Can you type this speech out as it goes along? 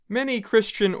Many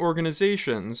Christian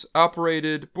organizations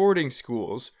operated boarding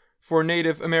schools for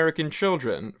Native American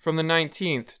children from the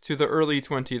 19th to the early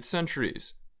 20th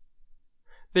centuries.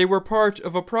 They were part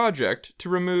of a project to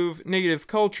remove Native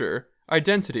culture,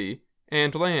 identity,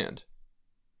 and land.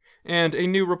 And a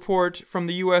new report from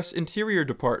the U.S. Interior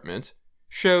Department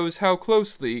shows how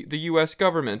closely the U.S.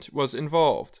 government was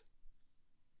involved.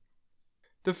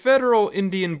 The Federal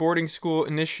Indian Boarding School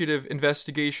Initiative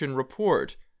Investigation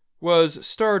Report was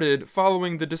started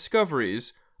following the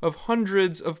discoveries of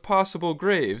hundreds of possible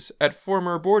graves at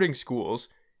former boarding schools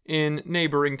in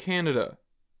neighboring Canada.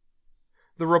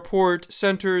 The report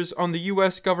centers on the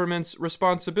U.S. government's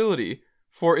responsibility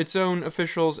for its own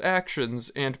officials'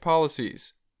 actions and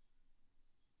policies.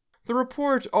 The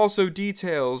report also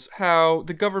details how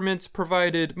the government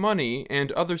provided money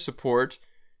and other support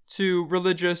to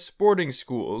religious boarding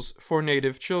schools for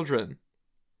Native children.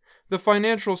 The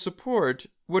financial support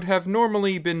would have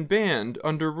normally been banned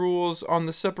under rules on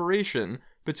the separation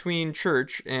between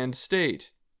church and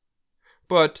state.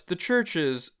 But the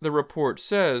churches, the report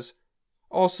says,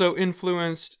 also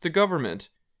influenced the government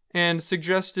and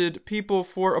suggested people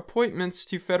for appointments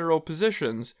to federal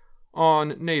positions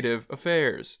on Native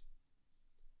affairs.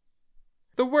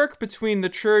 The work between the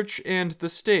church and the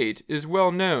state is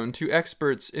well known to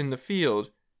experts in the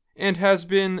field and has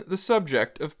been the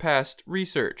subject of past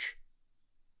research.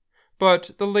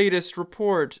 But the latest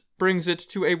report brings it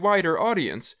to a wider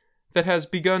audience that has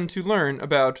begun to learn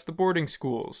about the boarding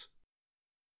schools.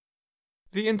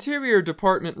 The Interior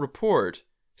Department report,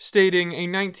 stating a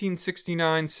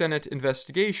 1969 Senate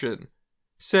investigation,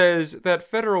 says that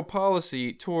federal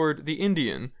policy toward the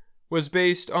Indian was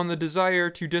based on the desire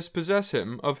to dispossess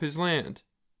him of his land.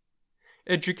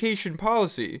 Education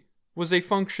policy was a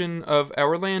function of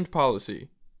our land policy.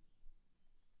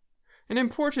 An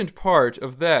important part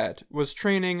of that was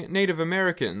training Native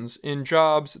Americans in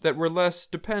jobs that were less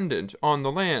dependent on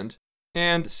the land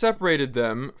and separated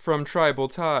them from tribal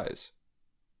ties.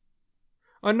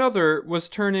 Another was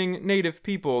turning Native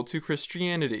people to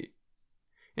Christianity.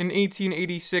 An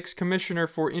 1886 Commissioner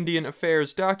for Indian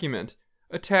Affairs document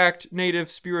attacked Native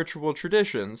spiritual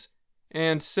traditions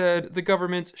and said the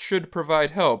government should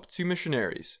provide help to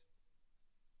missionaries.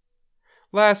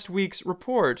 Last week's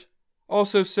report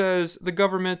also says the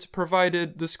government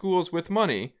provided the schools with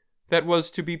money that was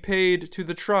to be paid to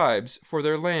the tribes for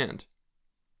their land.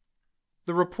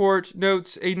 The report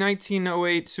notes a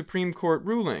 1908 Supreme Court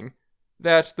ruling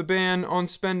that the ban on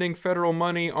spending federal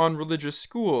money on religious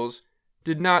schools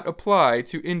did not apply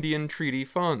to Indian treaty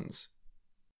funds.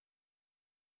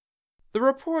 The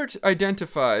report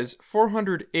identifies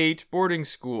 408 boarding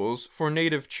schools for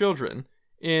Native children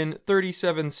in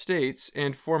 37 states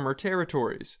and former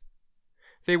territories.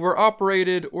 They were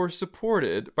operated or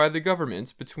supported by the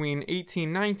government between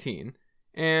 1819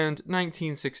 and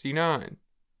 1969.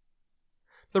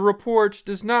 The report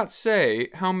does not say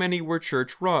how many were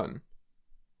church-run,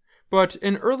 but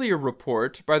an earlier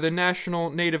report by the National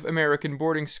Native American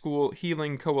Boarding School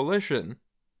Healing Coalition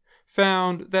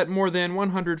found that more than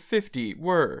 150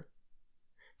 were.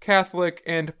 Catholic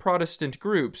and Protestant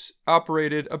groups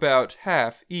operated about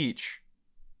half each.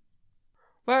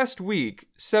 Last week,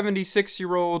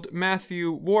 76-year-old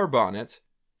Matthew Warbonnet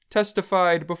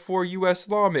testified before U.S.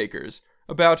 lawmakers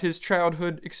about his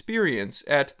childhood experience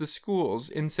at the schools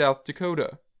in South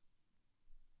Dakota.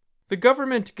 The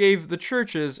government gave the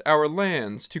churches our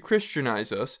lands to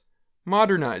Christianize us,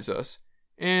 modernize us,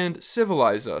 and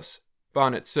civilize us,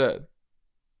 Bonnet said.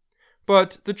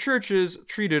 But the churches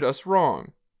treated us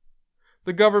wrong.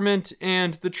 The government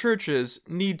and the churches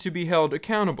need to be held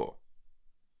accountable.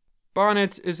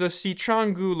 Bonnet is a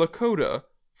Sicangu Lakota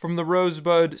from the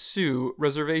Rosebud Sioux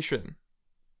Reservation.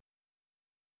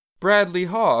 Bradley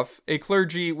Hoff, a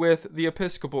clergy with the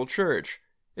Episcopal Church,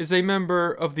 is a member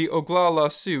of the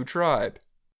Oglala Sioux tribe.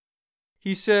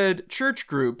 He said church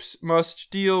groups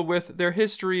must deal with their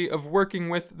history of working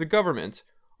with the government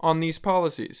on these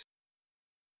policies.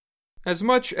 As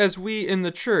much as we in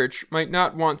the church might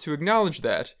not want to acknowledge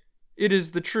that, it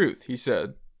is the truth, he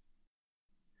said.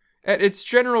 At its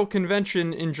General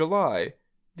Convention in July,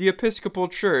 the Episcopal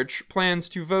Church plans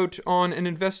to vote on an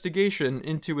investigation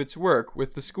into its work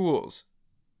with the schools.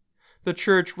 The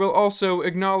church will also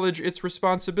acknowledge its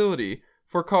responsibility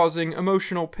for causing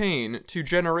emotional pain to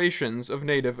generations of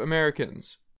Native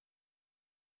Americans.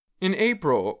 In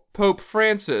April, Pope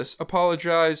Francis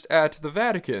apologized at the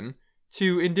Vatican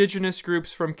to indigenous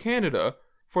groups from Canada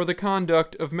for the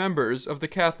conduct of members of the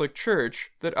Catholic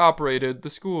Church that operated the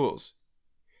schools.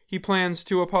 He plans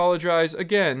to apologize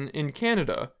again in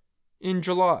Canada in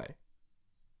July.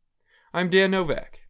 I'm Dan Novak.